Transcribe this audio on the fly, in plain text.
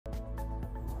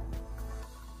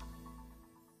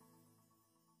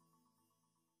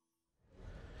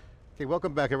Okay,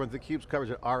 welcome back everyone to theCUBE's coverage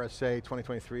at RSA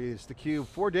 2023. It's theCUBE,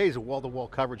 4 days of wall-to-wall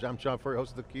coverage. I'm John Furrier,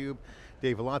 host of theCUBE.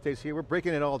 Dave Volante's here. We're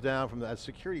breaking it all down from as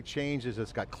security changes.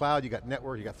 It's got cloud, you got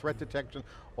network, you got threat detection,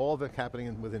 all of it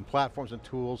happening within platforms and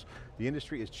tools. The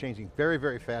industry is changing very,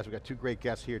 very fast. We've got two great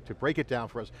guests here to break it down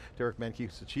for us. Derek Manky,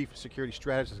 who's the Chief Security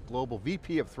Strategist, Global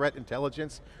VP of Threat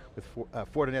Intelligence with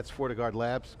Fortinet's FortiGuard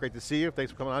Labs. Great to see you.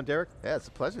 Thanks for coming on, Derek. Yeah, it's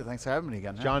a pleasure. Thanks for having me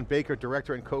again. John Baker,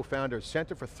 Director and Co-Founder,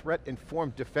 Center for Threat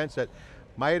Informed Defense at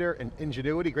MITRE and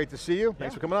Ingenuity. Great to see you.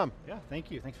 Thanks for coming on. Yeah, thank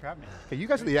you. Thanks for having me. Okay, you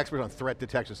guys are the experts on threat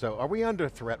detection, so are we under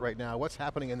threat right now? What's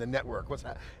happening in the network?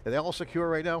 Are they all secure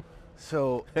right now?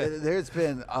 So there's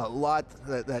been a lot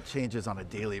that changes on a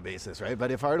daily basis, right?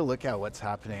 But if I were to look at what's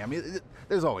happening, I mean,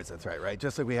 there's always a threat, right?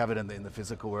 Just like we have it in the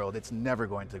physical world, it's never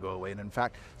going to go away. And in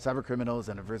fact, cyber criminals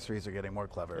and adversaries are getting more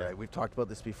clever, right? We've talked about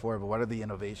this before, but what are the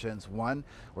innovations? One,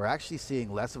 we're actually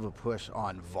seeing less of a push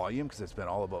on volume, because it's been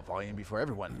all about volume before.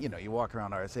 Everyone, you know, you walk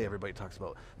around RSA, everybody talks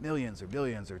about millions or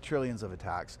billions or trillions of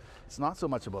attacks. It's not so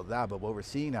much about that, but what we're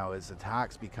seeing now is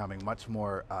attacks becoming much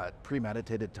more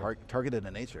premeditated, targeted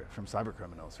in nature from cyber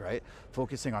criminals, right?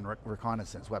 Focusing on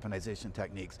reconnaissance, weaponization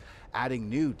techniques, adding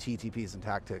new TTPs and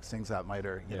tactics, things that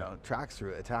MITRE, you know, tracks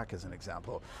through attack as an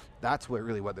example. That's what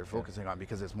they're focusing on,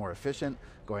 because it's more efficient,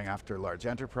 going after large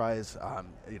enterprise.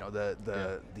 You know,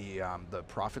 the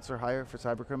profits are higher for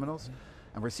cyber criminals.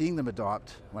 And we're seeing them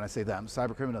adopt, when I say them,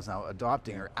 cyber criminals now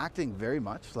adopting or acting very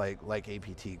much like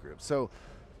APT groups. So,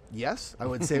 yes, I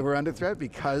would say we're under threat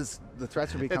because the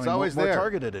threats are becoming more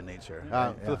targeted in nature.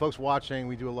 For the folks watching,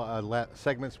 we do a lot of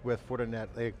segments with Fortinet.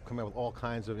 They come out with all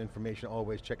kinds of information,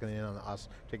 always checking in on us,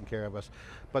 taking care of us.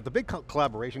 But the big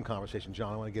collaboration conversation,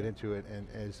 John, I want to get into it, and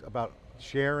is about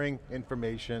sharing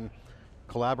information.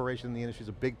 Collaboration in the industry is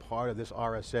a big part of this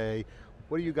RSA.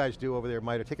 What do you guys do over there,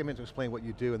 MITRE? Take a minute to explain what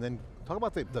you do, and then talk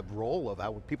about the role of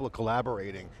how people are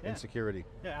collaborating in security.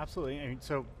 Yeah, absolutely. I mean,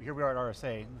 so here we are at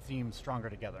RSA, the theme Stronger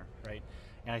Together, right?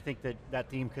 And I think that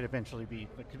theme could eventually be,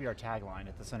 it could be our tagline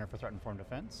at the Center for Threat Informed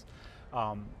Defense.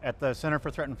 At the Center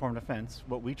for Threat Informed Defense,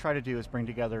 what we try to do is bring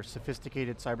together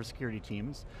sophisticated cybersecurity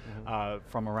teams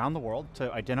from around the world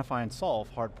to identify and solve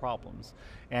hard problems.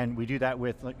 And we do that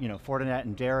with, you know, Fortinet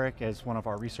and Derek as one of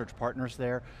our research partners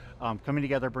there, coming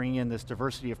together, bringing in this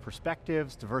diversity of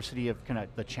perspectives, diversity of kind of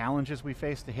the challenges we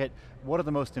face to hit what are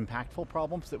the most impactful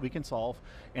problems that we can solve,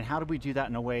 and how do we do that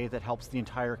in a way that helps the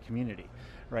entire community.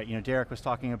 Right, you know, Derek was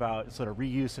talking about sort of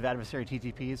reuse of adversary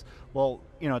TTPs. Well,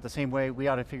 you know, the same way we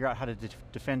ought to figure out how to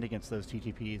defend against those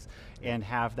TTPs and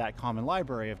have that common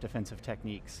library of defensive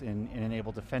techniques and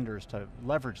enable defenders to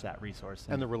leverage that resource.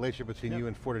 And the relationship between you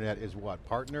and Fortinet is what,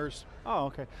 partners? Oh,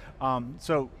 okay.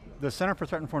 So the Center for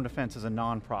Threat Informed Defense is a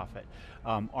nonprofit.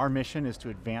 Our mission is to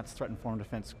advance threat informed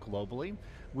defense globally.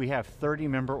 We have 30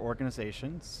 member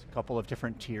organizations, a couple of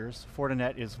different tiers.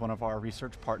 Fortinet is one of our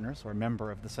research partners, or a member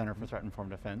of the Center for Threat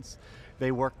Informed Defense.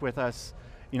 They work with us,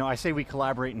 you know, I say we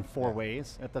collaborate in 4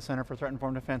 ways at the Center for Threat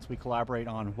Informed Defense. We collaborate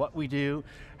on what we do,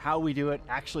 how we do it,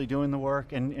 actually doing the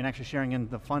work, and actually sharing in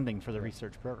the funding for the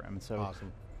research program. And so,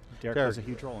 awesome. Derek has a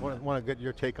huge role in that. I want to get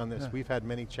your take on this. We've had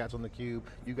many chats on theCUBE.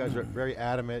 You guys are very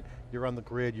adamant. You're on the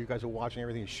grid. You guys are watching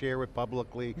everything. You share it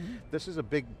publicly. This is a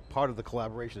big part of the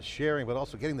collaboration, sharing, but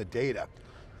also getting the data.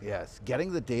 Yes,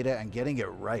 getting the data and getting it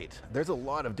right. There's a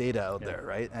lot of data out there,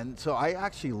 right? And so I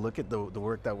actually look at the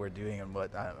work that we're doing, and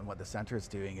what the center is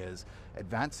doing is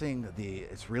advancing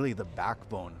it's really the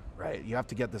backbone, right? You have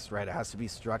to get this right. It has to be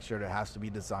structured, it has to be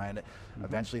designed,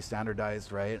 eventually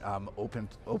standardized, right?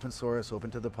 Open source, open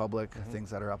to the public,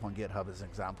 things that are up on GitHub as an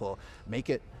example.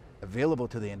 Make it available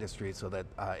to the industry so that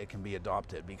it can be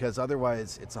adopted, because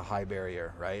otherwise it's a high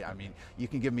barrier, right? I mean, you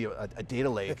can give me a data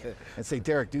lake and say,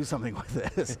 Derek, do something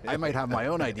with this. I might have my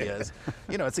own ideas.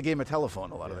 You know, it's a game of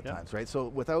telephone a lot of the times, right? So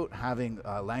without having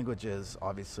languages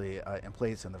obviously in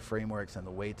place, and the frameworks and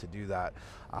the way to do that,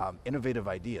 innovative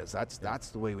ideas, that's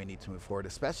the way we need to move forward,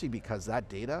 especially because that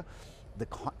data, the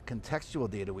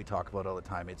contextual data we talk about all the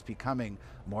time, it's becoming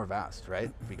more vast, right?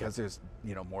 Because there's,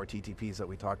 you know, more TTPs that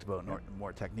we talked about,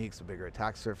 more techniques, a bigger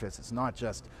attack surface. It's not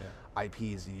just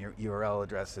IPs and URL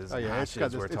addresses and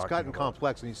hashes it's gotten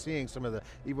complex, and you're seeing some of the,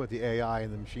 even with the AI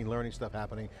and the machine learning stuff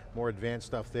happening, more advanced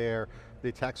stuff there. The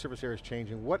attack surface area is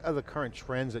changing. What are the current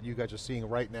trends that you guys are seeing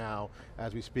right now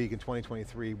as we speak in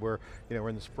 2023, where, you know, we're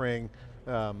in the spring?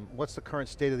 What's the current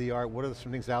state of the art? What are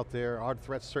some things out there? Are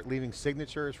threats leaving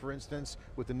signatures, for instance,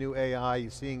 with the new AI? Are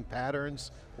you seeing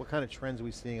patterns? What kind of trends are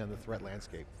we seeing on the threat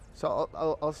landscape? So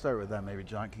I'll start with that. Maybe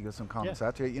John can give some comments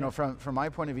after. You know, from my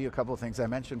point of view, a couple of things. I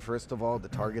mentioned first of all the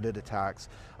targeted attacks,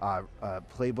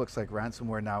 playbooks like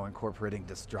ransomware now incorporating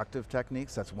destructive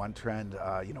techniques. That's one trend.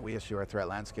 You know, we issue our threat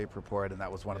landscape report, and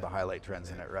that was one of the highlight trends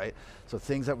in it, right? So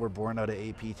things that were born out of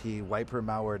APT, wiper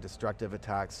malware, destructive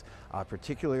attacks,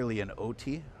 particularly in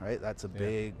OT, right? That's a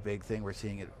big thing. We're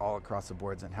seeing it all across the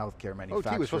boards in healthcare,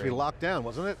 manufacturing. OT was supposed to be locked down,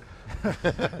 wasn't it?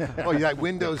 Oh, you got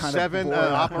Windows 7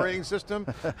 operating system.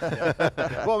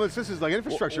 Well, this is like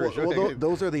infrastructure. Well,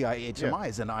 those are the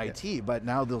HMIs in IT, but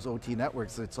now those OT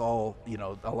networks, it's all, you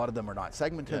know, a lot of them are not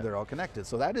segmented, they're all connected.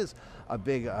 So that is a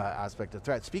big aspect of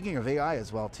threat. Speaking of AI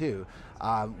as well too,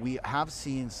 we have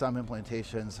seen some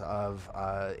implementations of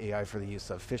AI for the use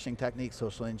of phishing techniques,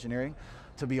 social engineering.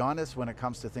 To be honest, when it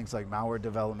comes to things like malware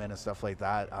development and stuff like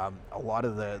that, a lot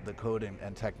of the code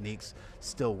and techniques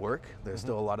still work. There's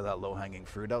still a lot of that low-hanging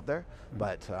fruit out there,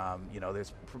 but you know,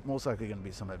 there's most likely going to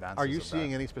be some advances. Are you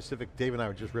seeing any specific, Dave and I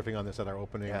were just riffing on this at our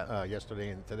opening yesterday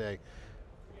and today,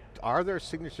 are there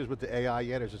signatures with the AI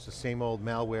yet, or is it the same old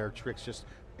malware tricks, just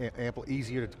ample,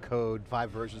 easier to code,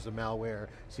 5 versions of malware,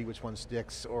 see which one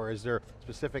sticks, or is there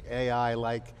specific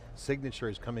AI-like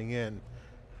signatures coming in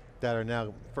that are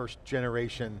now first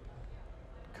generation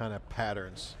kind of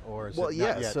patterns, or is it not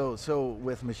yet? So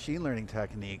with machine learning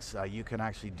techniques, you can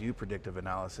actually do predictive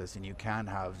analysis, and you can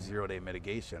have zero-day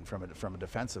mitigation from a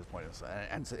defensive point of view,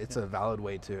 and it's a valid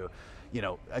way to, you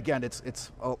know, again,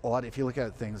 it's a lot. If you look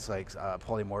at things like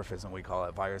polymorphism, we call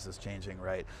it, viruses changing,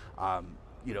 right?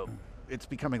 You know, it's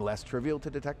becoming less trivial to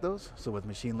detect those. So with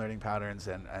machine learning patterns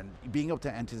and being able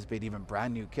to anticipate even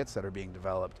brand new kits that are being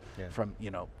developed from, you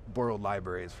know, borrowed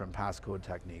libraries, from passcode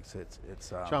techniques,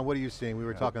 it's Sean, what are you seeing? We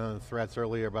were talking on the threats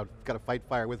earlier about got to fight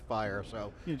fire with fire,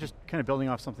 so. You know, just kind of building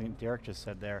off something Derek just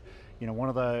said there, you know, one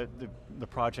of the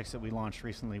projects that we launched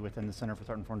recently within the Center for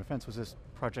Threat Informed Defense was this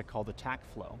project called Attack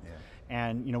Flow.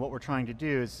 And you know, what we're trying to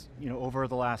do is, you know, over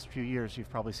the last few years, you've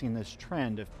probably seen this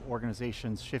trend of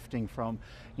organizations shifting from,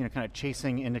 you know, kind of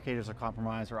chasing indicators of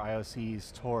compromise or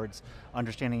IOCs towards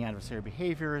understanding adversary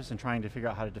behaviors and trying to figure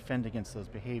out how to defend against those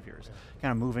behaviors,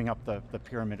 kind of moving up the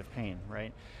pyramid of pain,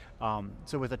 right?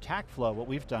 So with Attack Flow, what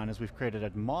we've done is we've created a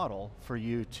model for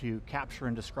you to capture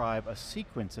and describe a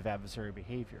sequence of adversary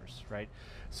behaviors, right?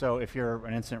 So if you're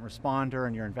an incident responder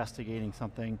and you're investigating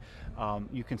something,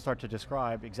 you can start to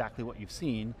describe exactly what you've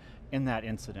seen in that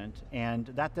incident, and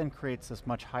that then creates this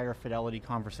much higher fidelity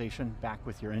conversation back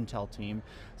with your intel team.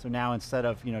 So now instead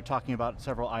of, you know, talking about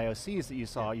several IOCs that you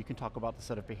saw, you can talk about the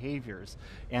set of behaviors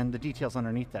and the details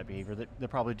underneath that behavior that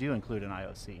probably do include an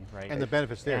IOC, right? And the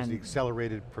benefits there is the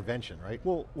accelerated prevention, right?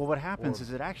 Well, what happens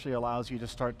is it actually allows you to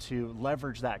start to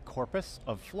leverage that corpus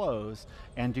of flows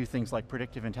and do things like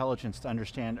predictive intelligence to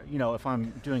understand, you know, if I'm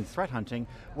doing threat hunting,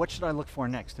 what should I look for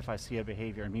next if I see a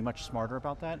behavior, and be much smarter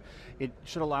about that. It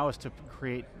should allow us to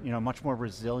create, you know, much more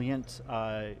resilient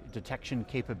detection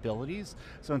capabilities.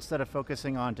 So instead of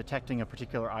focusing on detecting a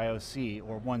particular IOC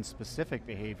or one specific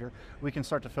behavior, we can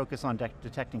start to focus on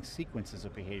detecting sequences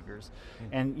of behaviors.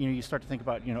 And you know, you start to think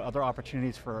about, you know, other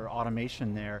opportunities for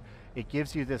automation there. It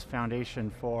gives you this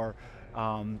foundation for,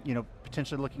 you know,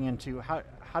 potentially looking into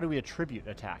how do we attribute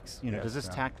attacks? You know, does this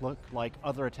attack look like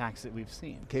other attacks that we've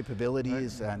seen?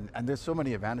 Capabilities, and there's so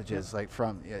many advantages, like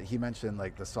from, he mentioned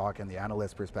like the SOC and the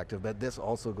analyst perspective, but this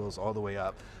also goes all the way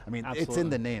up. I mean, it's in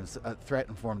the names, threat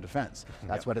informed defense.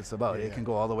 That's what it's about. It can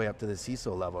go all the way up to the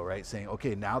CISO level, right? Saying,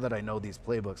 okay, now that I know these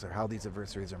playbooks or how these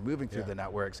adversaries are moving through the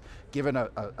networks, given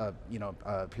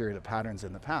a period of patterns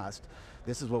in the past,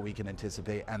 this is what we can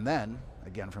anticipate. And then,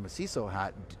 again, from a CISO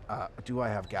hat, do I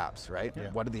have gaps, right?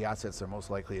 What are the assets they're most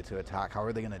likely to attack? How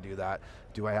are they going to do that?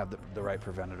 Do I have the right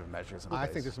preventative measures in place? I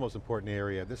think this is the most important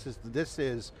area. This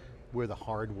is where the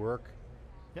hard work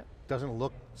doesn't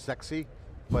look sexy,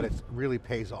 but it really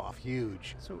pays off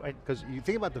huge. Because you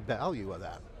think about the value of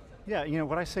that. Yeah, you know,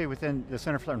 what I say within the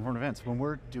Center for Threat Informed Defense, when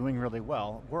we're doing really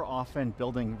well, we're often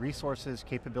building resources,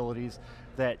 capabilities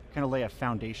that kind of lay a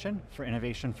foundation for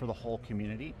innovation for the whole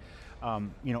community.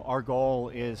 You know, our goal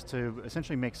is to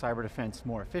essentially make cyber defense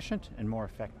more efficient and more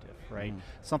effective, right?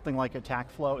 Something like Attack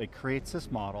Flow, it creates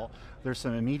this model. There's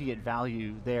some immediate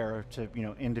value there to, you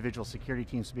know, individual security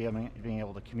teams to being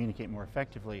able to communicate more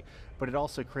effectively, but it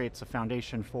also creates a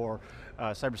foundation for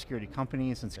cybersecurity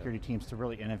companies and security teams to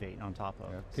really innovate on top of.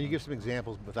 Can you give some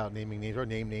examples without naming names, or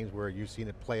name names where you've seen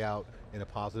it play out in a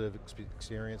positive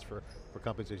experience for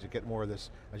companies as you get more of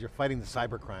this, as you're fighting the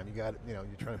cybercrime, you got, you know,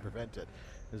 you're trying to prevent it.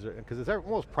 Because it's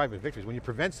almost private victories. When you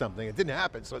prevent something, it didn't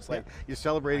happen, so it's like you're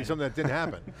celebrating something that didn't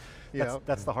happen.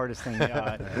 That's the hardest thing,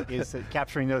 is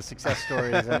capturing those success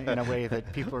stories in a way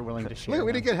that people are willing to share. Look,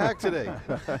 we didn't get hacked today.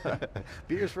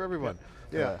 Beers for everyone.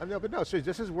 Yeah, no, but no, so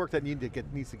this is work that needs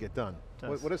to get done.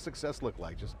 What does success look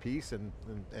like? Just peace and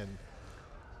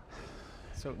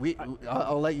so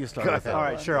I'll let you start with that. All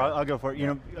right, sure, I'll go for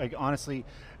it. Like, honestly,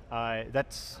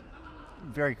 that's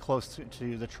very close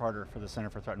to the charter for the Center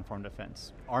for Threat-Informed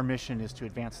Defense. Our mission is to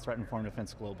advance threat-informed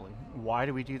defense globally. Why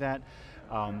do we do that?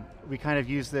 We kind of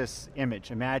use this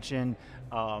image. Imagine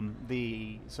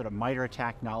the sort of MITRE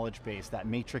attack knowledge base, that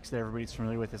matrix that everybody's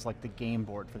familiar with is like the game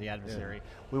board for the adversary. Yeah.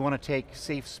 We want to take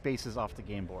safe spaces off the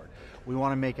game board. We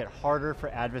want to make it harder for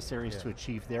adversaries to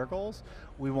achieve their goals.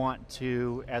 We want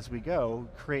to, as we go,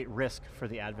 create risk for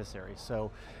the adversary.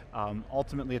 So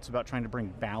ultimately it's about trying to bring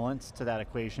balance to that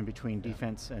equation between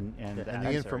defense and the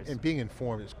adversaries. And being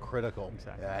informed is critical.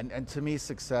 Exactly. Yeah, and to me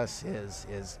success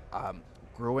is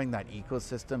growing that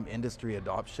ecosystem, industry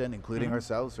adoption, including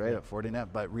ourselves, right, at Fortinet,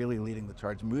 but really leading the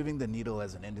charge, moving the needle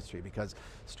as an industry, because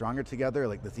stronger together,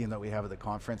 like the theme that we have at the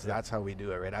conference, that's how we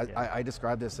do it, right? I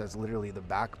describe this as literally the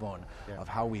backbone of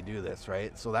how we do this,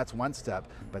 right? So that's one step,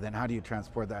 but then how do you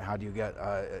transport that? How do you get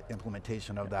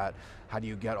implementation of that? How do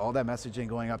you get all that messaging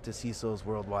going up to CISOs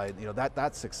worldwide?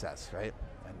 That's success, right?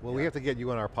 Well, we have to get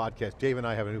you on our podcast. Dave and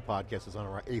I have a new podcast. It's on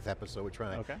our 8th episode. We're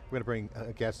going to bring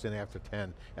guests in after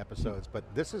 10 episodes, but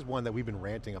this is one that we've been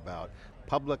ranting about.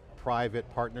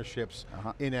 Public-private partnerships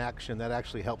in action that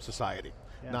actually help society,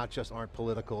 not just aren't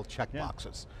political check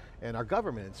boxes. And our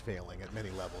government is failing at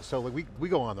many levels. So we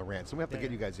go on the rant, so we have to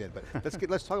get you guys in, but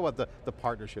let's talk about the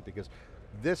partnership, because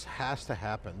this has to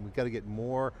happen. We've got to get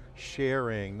more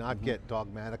sharing, not get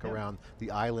dogmatic around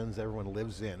the islands everyone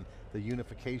lives in. The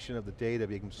unification of the data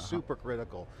being super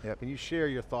critical. Can you share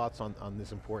your thoughts on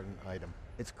this important item?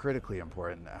 It's critically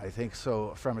important, I think.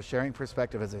 So from a sharing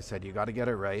perspective, as I said, you got to get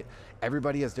it right.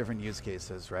 Everybody has different use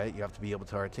cases, right? You have to be able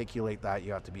to articulate that,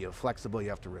 you have to be flexible, you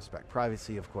have to respect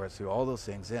privacy, of course, through all those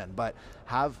things in, but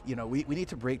we need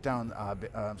to break down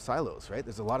silos, right?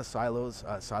 There's a lot of silos,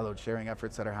 siloed sharing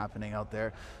efforts that are happening out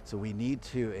there, so we need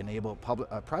to enable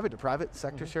private to private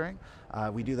sector sharing.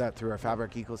 We do that through our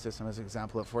Fabric ecosystem as an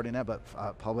example at Fortinet, but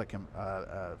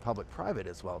public-private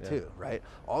as well too, right?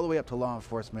 All the way up to law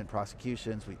enforcement,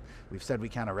 prosecutions. We've said we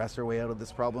can't arrest our way out of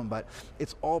this problem, but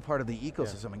it's all part of the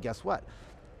ecosystem, and guess what?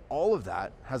 All of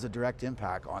that has a direct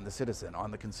impact on the citizen,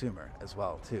 on the consumer as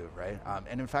well too, right?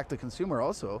 And in fact, the consumer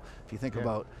also, if you think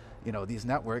about these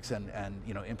networks and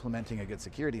implementing a good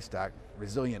security stack,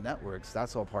 resilient networks,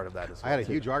 that's all part of that as well. I had a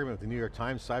huge argument with the New York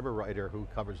Times cyber writer who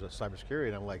covers cybersecurity,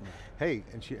 and I'm like, hey,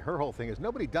 and her whole thing is,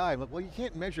 nobody died. I'm like, well, you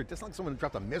can't measure it. That's not like someone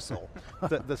dropped a missile.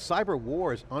 the cyber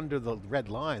war is under the red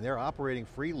line. They're operating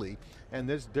freely, and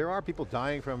there are people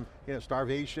dying from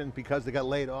starvation because they got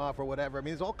laid off or whatever. I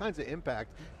mean, there's all kinds of impact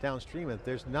downstream, and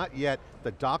there's not yet,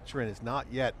 the doctrine is not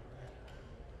yet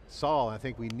solved. I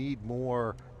think we need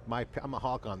more, I'm a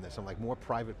hawk on this, I'm like more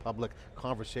private-public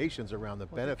conversations around the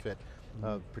benefit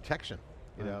of protection.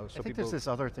 So I think there's this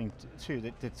other thing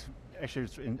too that's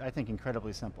actually, I think,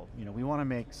 incredibly simple. We want to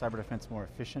make cyber defense more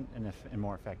efficient and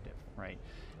more effective, right?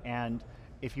 And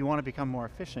if you want to become more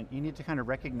efficient, you need to kind of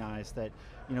recognize that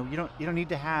you don't need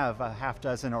to have a half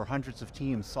dozen or hundreds of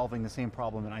teams solving the same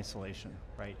problem in isolation,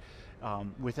 right?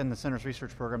 Within the Center's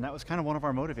research program, that was kind of one of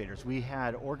our motivators. We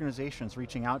had organizations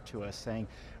reaching out to us saying,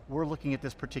 we're looking at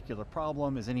this particular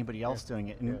problem, is anybody else doing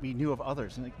it? And we knew of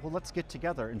others, and well, let's get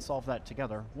together and solve that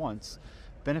together once,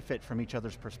 benefit from each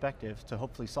other's perspective to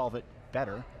hopefully solve it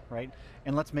better, right?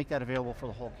 And let's make that available for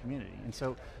the whole community. And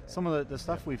so some of the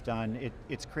stuff we've done,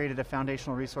 it's created a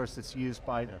foundational resource that's used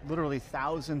by literally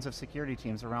thousands of security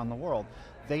teams around the world.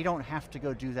 They don't have to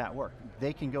go do that work.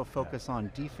 They can go focus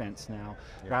on defense now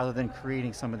rather than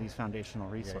creating some of these foundational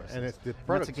resources. And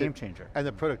that's a game changer. And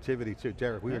the productivity too.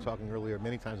 Derek, we were talking earlier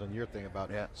many times on your thing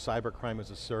about cybercrime as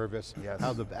a service,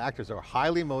 how the actors are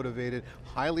highly motivated,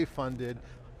 highly funded,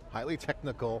 highly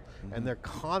technical, and they're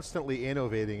constantly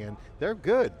innovating, and they're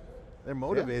good. They're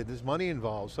motivated, there's money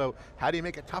involved, so how do you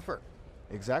make it tougher?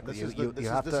 Exactly. This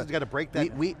has got to break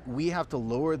that. We have to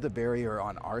lower the barrier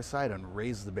on our side and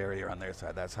raise the barrier on their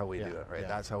side. That's how we do it, right?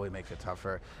 That's how we make it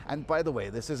tougher. And by the way,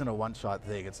 this isn't a one-shot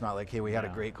thing. It's not like, hey, we had a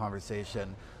great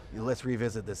conversation, let's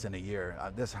revisit this in a year.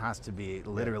 This has to be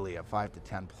literally a 5 to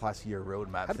 10 plus year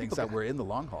roadmap, things that we're in the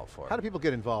long haul for. How do people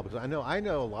get involved? Because I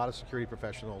know a lot of security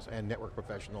professionals and network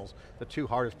professionals, the two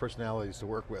hardest personalities to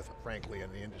work with, frankly, in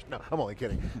the industry. No, I'm only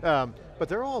kidding. But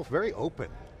they're all very open.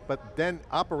 But then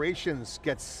operations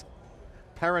gets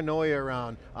paranoia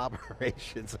around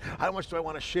operations. How much do I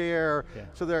want to share? Yeah.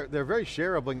 So they're very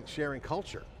sharing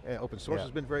culture. Open source has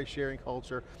been very sharing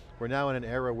culture. We're now in an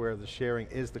era where the sharing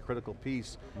is the critical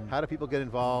piece. How do people get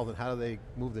involved and how do they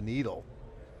move the needle?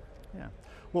 Yeah,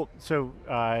 well, so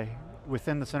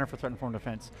within the Center for Threat Informed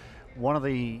Defense, one of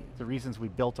the reasons we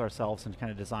built ourselves and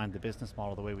kind of designed the business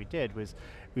model the way we did was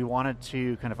we wanted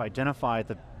to kind of identify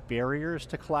the barriers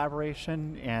to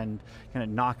collaboration and kind of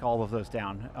knock all of those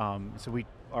down. So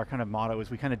our kind of motto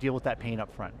is we kind of deal with that pain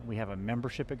up front. We have a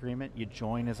membership agreement, you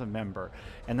join as a member,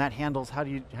 and that handles how do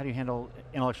you handle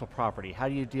intellectual property? How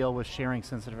do you deal with sharing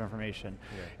sensitive information?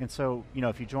 Yeah. And so,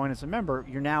 if you join as a member,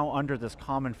 you're now under this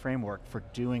common framework for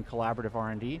doing collaborative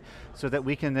R&D, so that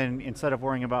we can then, instead of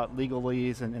worrying about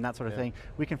legalese and that sort of thing,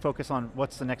 we can focus on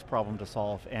what's the next problem to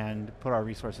solve and put our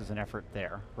resources and effort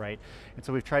there, right? And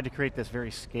so we've tried to create this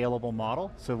very scalable model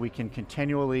so we can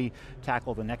continually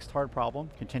tackle the next hard problem,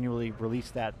 continually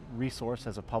release that resource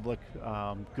as a public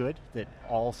good that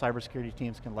all cybersecurity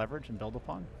teams can leverage and build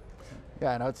upon.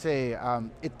 Yeah, and I would say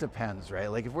it depends, right?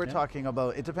 Like if we're talking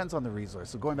about, it depends on the resource.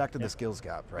 So going back to the skills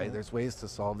gap, right? There's ways to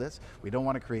solve this. We don't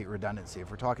want to create redundancy. If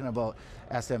we're talking about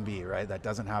SMB, right, that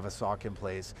doesn't have a SOC in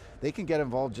place, they can get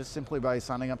involved just simply by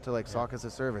signing up to like SOC as a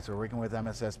service or working with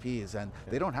MSSPs, and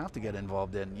they don't have to get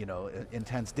involved in,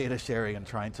 intense data sharing and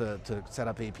trying to set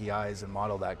up APIs and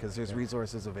model that, because there's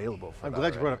resources available for I'm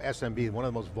glad you brought up SMB, one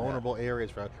of the most vulnerable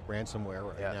areas for ransomware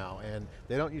right now, and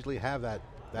they don't usually have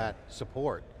that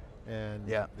support.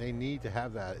 And they need to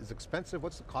have that. It's expensive.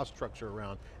 What's the cost structure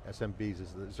around SMBs?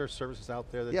 Is there services out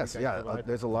there that yes, you guys provide?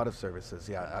 There's a lot of services,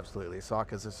 absolutely.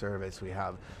 SOC as a service, we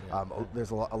have, there's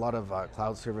a lot of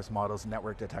cloud service models,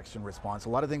 network detection response, a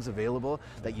lot of things available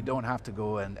that you don't have to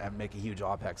go and make a huge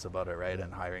OpEx about it, right?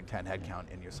 And hiring 10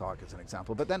 headcount in your SOC as an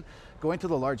example. But then going to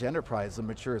the large enterprise, the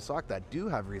mature SOC that do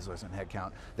have resource and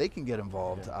headcount, they can get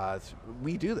involved.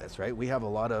 We do this, right? We have a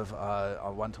lot of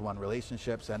one-to-one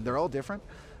relationships, and they're all different,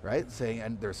 right?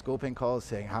 And they're scoping calls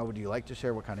saying, how would you like to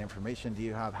share? What kind of information do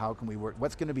you have? How can we work?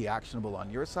 What's going to be actionable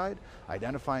on your side?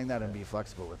 Identifying that and be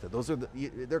flexible with it. Those are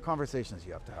they're conversations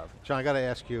you have to have. John, I got to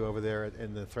ask you over there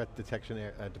in the threat detection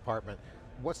department,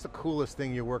 what's the coolest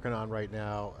thing you're working on right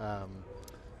now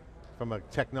from a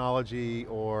technology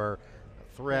or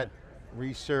threat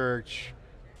research?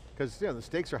 Because the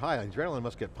stakes are high. Adrenaline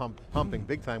must get pumping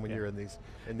big time when you're in these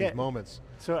moments.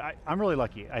 So I'm really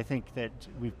lucky. I think that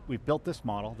we've built this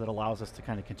model that allows us to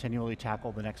kind of continually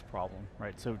tackle the next problem,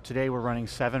 right? So today we're running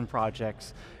 7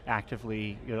 projects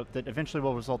actively, that eventually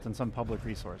will result in some public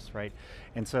resource, right?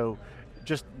 And so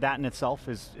just that in itself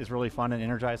is really fun and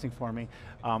energizing for me.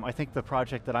 I think the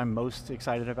project that I'm most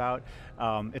excited about,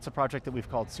 it's a project that we've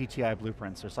called CTI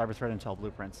Blueprints, or Cyber Threat Intel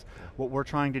Blueprints. What we're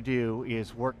trying to do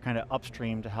is work kind of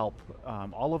upstream to help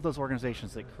all of those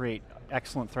organizations that create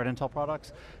excellent threat intel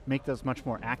products, make those much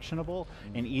more actionable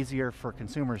and easier for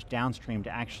consumers downstream to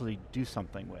actually do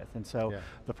something with. And so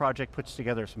the project puts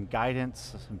together some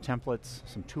guidance, some templates,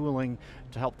 some tooling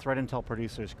to help threat intel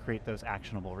producers create those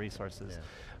actionable resources.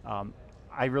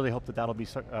 I really hope that that'll be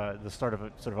the start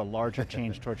of a larger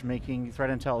change towards making threat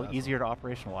intel easier to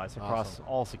operationalize across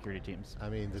all security teams. I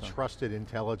mean, the trusted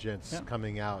intelligence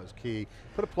coming out is key.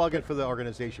 Put a plug in for the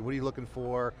organization. What are you looking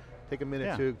for? Take a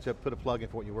minute to put a plug in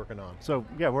for what you're working on. So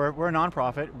we're a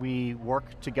nonprofit. We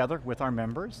work together with our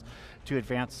members to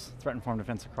advance threat-informed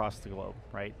defense across the globe,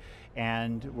 right?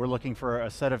 And we're looking for a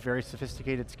set of very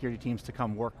sophisticated security teams to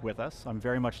come work with us. I'm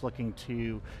very much looking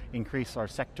to increase our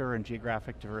sector and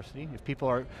geographic diversity. If people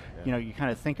are, you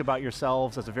kind of think about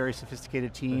yourselves as a very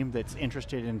sophisticated team that's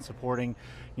interested in supporting,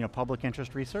 public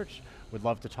interest research, would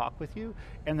love to talk with you.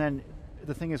 And then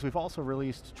the thing is, we've also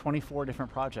released 24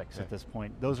 different projects at this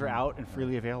point. Those are out and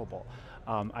freely available.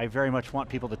 I very much want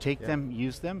people to take them,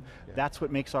 use them. That's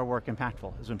what makes our work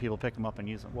impactful, is when people pick them up and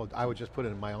use them. Well, I would just put it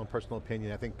in my own personal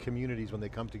opinion. I think communities, when they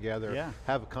come together,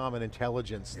 have a common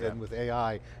intelligence. Then with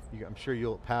AI, I'm sure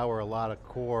you'll power a lot of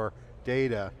core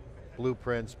data,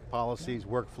 blueprints, policies,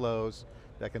 workflows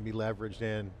that can be leveraged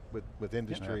in with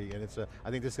industry. And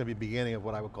I think this is going to be the beginning of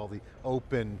what I would call the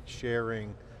open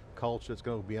sharing culture that's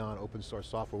going to go beyond open source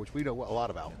software, which we know a lot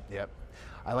about.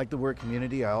 I like the word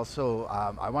community. I also,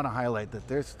 I want to highlight that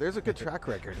there's a good track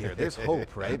record here. There's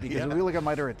hope, right? Because when we look at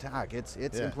MITRE ATT&CK,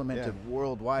 it's implemented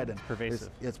worldwide and pervasive.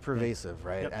 It's pervasive,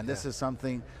 right? And this is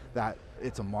something that,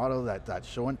 it's a model that's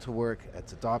shown to work,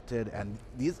 it's adopted, and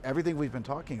everything we've been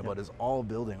talking about is all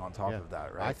building on top of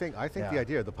that, right? I think the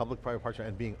idea of the public-private partnership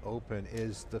and being open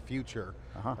is the future.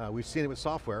 We've seen it with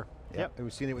software, and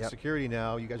we've seen it with security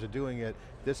now. You guys are doing it.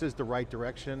 This is the right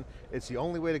direction. It's the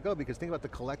only way to go, because think about the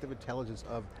collective intelligence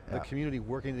of the community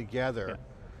working together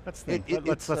That's the thing.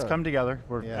 Let's come together.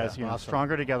 We're as you know, awesome.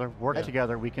 stronger together, work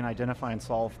together. We can identify and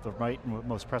solve the right and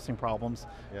most pressing problems,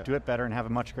 do it better, and have a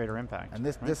much greater impact. And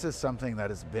this is something that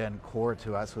has been core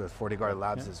to us with FortiGuard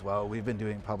Labs as well. We've been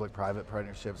doing public-private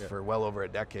partnerships for well over a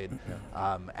decade,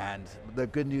 and the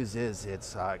good news is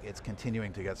it's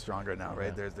continuing to get stronger now,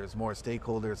 right? There's more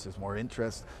stakeholders, there's more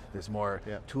interest, there's more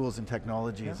tools and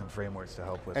technologies and frameworks to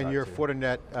help with that. And your too.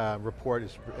 Fortinet report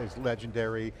is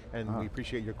legendary, and we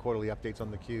appreciate your quarterly updates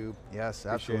on theCUBE. Yes,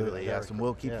 Appreciate absolutely, it, yes, Derek. and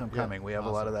we'll keep them coming. We have a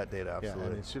lot of that data, absolutely.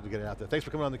 And it's good to get it out there. Thanks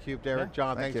for coming on theCUBE, Derek.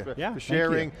 John, thank thanks you. for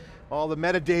sharing all the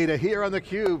metadata here on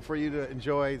theCUBE for you to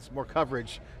enjoy. It's more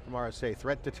coverage from RSA.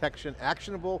 Threat detection,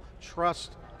 actionable,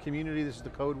 trust, community. This is the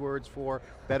code words for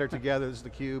better together. This is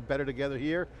theCUBE, better together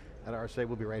here at RSA.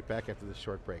 We'll be right back after this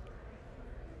short break.